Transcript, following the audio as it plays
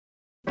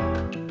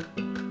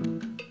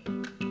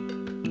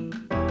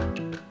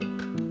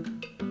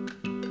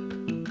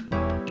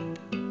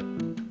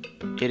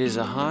It is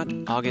a hot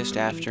August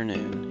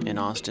afternoon in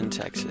Austin,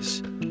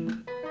 Texas.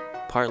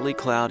 Partly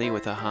cloudy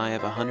with a high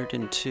of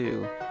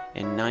 102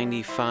 and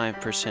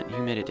 95%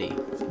 humidity.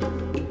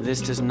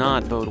 This does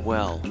not bode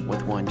well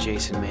with one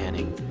Jason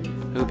Manning,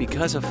 who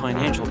because of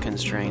financial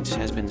constraints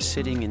has been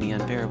sitting in the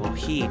unbearable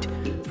heat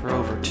for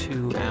over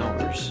 2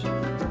 hours.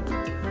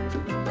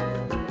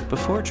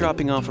 Before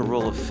dropping off a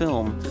roll of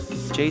film,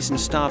 Jason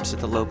stops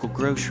at the local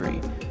grocery,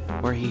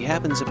 where he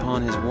happens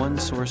upon his one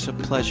source of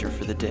pleasure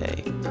for the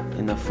day,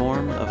 in the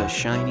form of a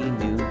shiny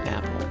new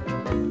apple.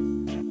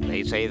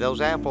 They say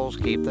those apples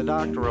keep the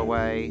doctor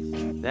away.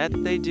 That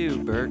they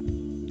do, Bert.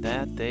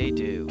 That they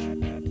do.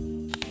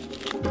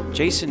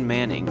 Jason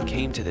Manning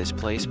came to this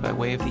place by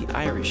way of the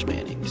Irish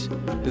Mannings,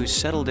 who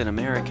settled in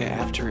America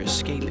after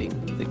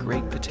escaping the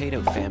Great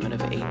Potato Famine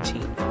of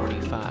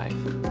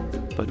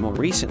 1845. But more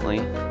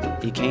recently,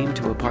 he came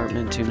to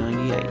apartment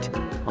 298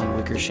 on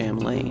Wickersham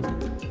Lane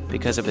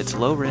because of its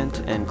low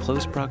rent and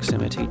close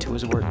proximity to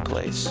his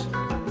workplace.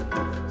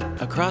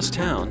 Across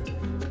town,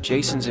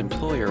 Jason's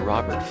employer,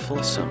 Robert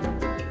Folsom,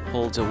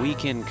 holds a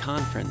weekend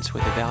conference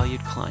with a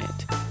valued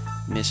client,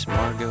 Miss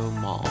Margot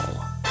Mall.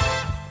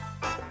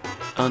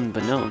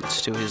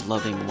 Unbeknownst to his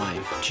loving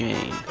wife,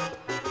 Jane.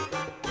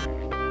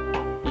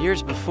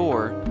 Years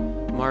before,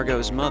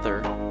 Margot's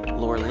mother,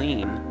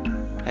 Lorleen,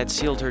 had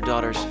sealed her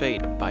daughter's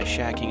fate by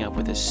shacking up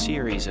with a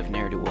series of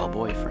ne'er-do-well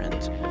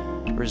boyfriends,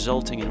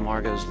 resulting in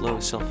Margot's low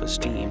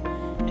self-esteem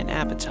and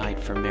appetite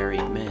for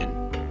married men.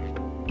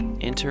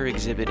 Enter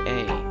Exhibit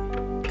A,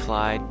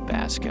 Clyde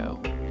Basco.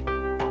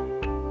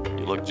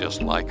 You look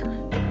just like her.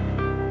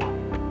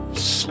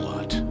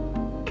 Slut.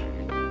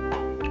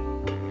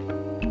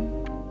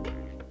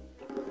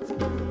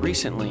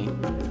 Recently,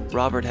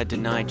 Robert had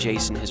denied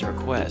Jason his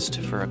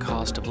request for a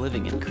cost of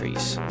living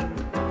increase.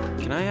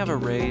 Can I have a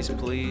raise,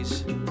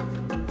 please?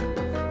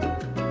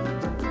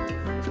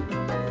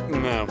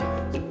 No.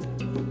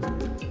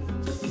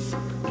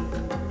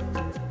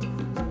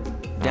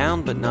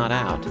 Down but not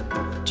out,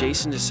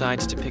 Jason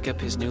decides to pick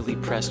up his newly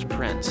pressed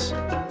prints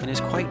and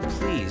is quite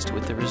pleased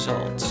with the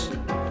results.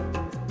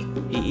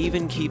 He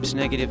even keeps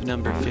negative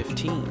number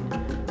 15,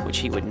 which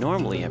he would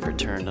normally have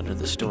returned under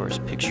the store's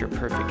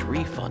picture-perfect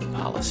refund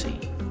policy.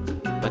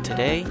 But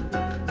today,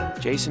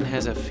 Jason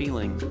has a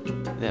feeling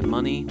that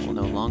money will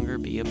no longer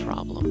be a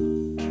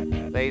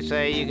problem. They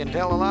say you can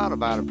tell a lot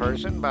about a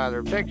person by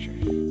their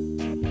pictures.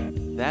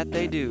 That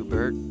they do,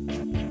 Bert.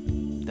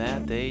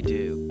 That they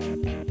do.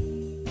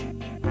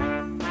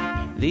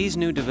 These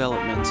new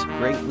developments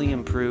greatly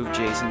improve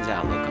Jason's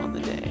outlook on the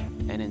day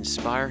and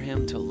inspire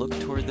him to look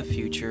toward the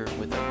future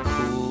with a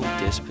cool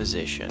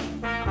disposition.